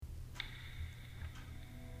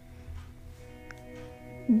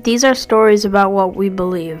These are stories about what we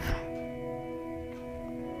believe.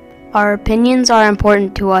 Our opinions are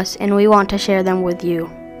important to us and we want to share them with you.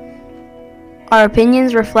 Our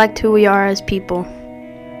opinions reflect who we are as people.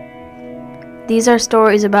 These are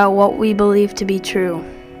stories about what we believe to be true.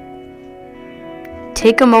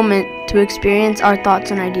 Take a moment to experience our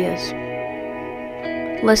thoughts and ideas.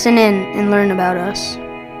 Listen in and learn about us.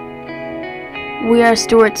 We are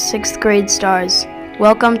Stewart's 6th grade stars.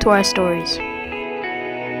 Welcome to our stories.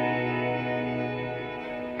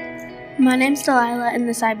 My name's Delilah, and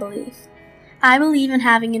this I believe. I believe in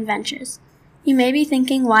having adventures. You may be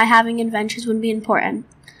thinking why having adventures would be important.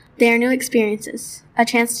 They are new experiences, a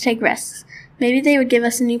chance to take risks. Maybe they would give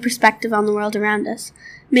us a new perspective on the world around us.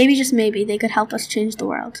 Maybe, just maybe, they could help us change the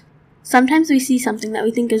world. Sometimes we see something that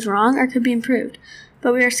we think is wrong or could be improved,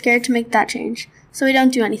 but we are scared to make that change, so we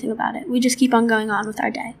don't do anything about it. We just keep on going on with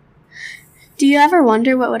our day. Do you ever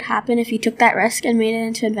wonder what would happen if you took that risk and made it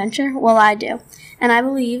into adventure? Well, I do, and I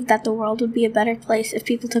believe that the world would be a better place if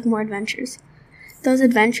people took more adventures. Those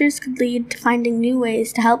adventures could lead to finding new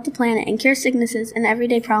ways to help the planet and cure sicknesses and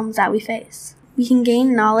everyday problems that we face. We can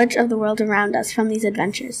gain knowledge of the world around us from these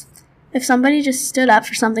adventures. If somebody just stood up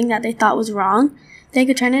for something that they thought was wrong, they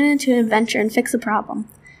could turn it into an adventure and fix the problem.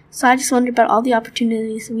 So I just wondered about all the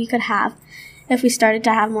opportunities we could have if we started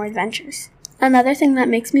to have more adventures. Another thing that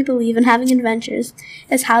makes me believe in having adventures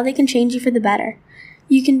is how they can change you for the better.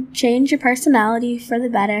 You can change your personality for the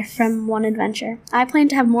better from one adventure. I plan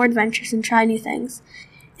to have more adventures and try new things.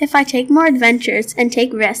 If I take more adventures and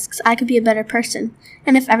take risks, I could be a better person.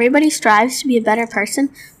 And if everybody strives to be a better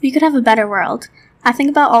person, we could have a better world. I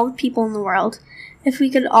think about all the people in the world. If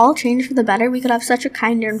we could all change for the better, we could have such a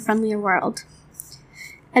kinder and friendlier world.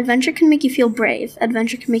 Adventure can make you feel brave.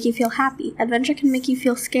 Adventure can make you feel happy. Adventure can make you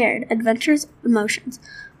feel scared. Adventure's emotions.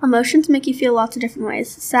 Emotions make you feel lots of different ways.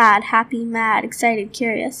 Sad, happy, mad, excited,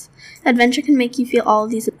 curious. Adventure can make you feel all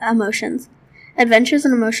of these emotions. Adventure is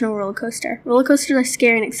an emotional roller coaster. Roller coasters are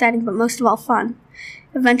scary and exciting, but most of all fun.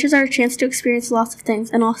 Adventures are a chance to experience lots of things,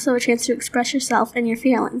 and also a chance to express yourself and your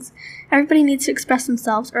feelings. Everybody needs to express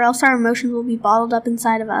themselves, or else our emotions will be bottled up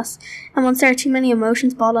inside of us. And once there are too many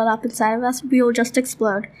emotions bottled up inside of us, we will just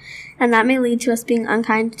explode. And that may lead to us being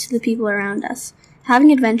unkind to the people around us.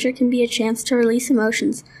 Having adventure can be a chance to release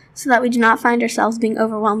emotions, so that we do not find ourselves being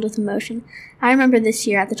overwhelmed with emotion. I remember this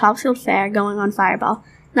year at the Topsfield Fair going on Fireball.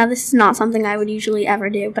 Now, this is not something I would usually ever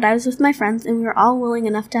do, but I was with my friends, and we were all willing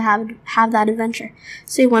enough to have that adventure.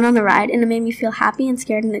 So we went on the ride, and it made me feel happy and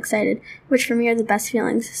scared and excited, which for me are the best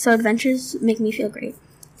feelings, so adventures make me feel great.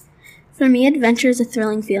 For me, adventure is a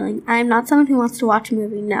thrilling feeling. I am not someone who wants to watch a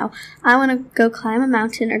movie, no. I want to go climb a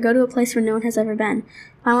mountain or go to a place where no one has ever been.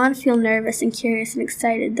 I want to feel nervous and curious and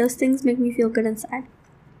excited. Those things make me feel good inside.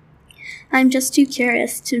 I'm just too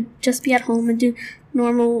curious to just be at home and do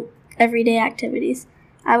normal, everyday activities.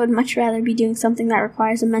 I would much rather be doing something that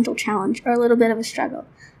requires a mental challenge or a little bit of a struggle.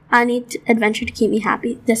 I need adventure to keep me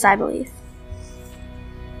happy. This I believe.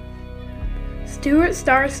 Stewart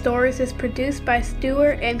Star Stories is produced by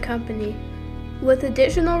Stewart and Company, with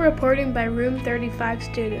additional reporting by Room 35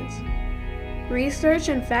 students. Research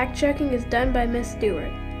and fact-checking is done by Miss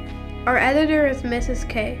Stewart. Our editor is Mrs.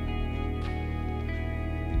 K.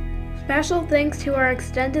 Special thanks to our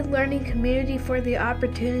extended learning community for the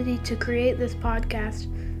opportunity to create this podcast.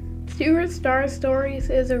 Stewart Star Stories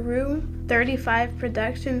is a Room 35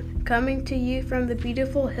 production coming to you from the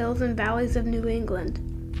beautiful hills and valleys of New England.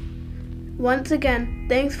 Once again,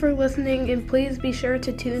 thanks for listening, and please be sure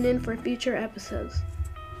to tune in for future episodes.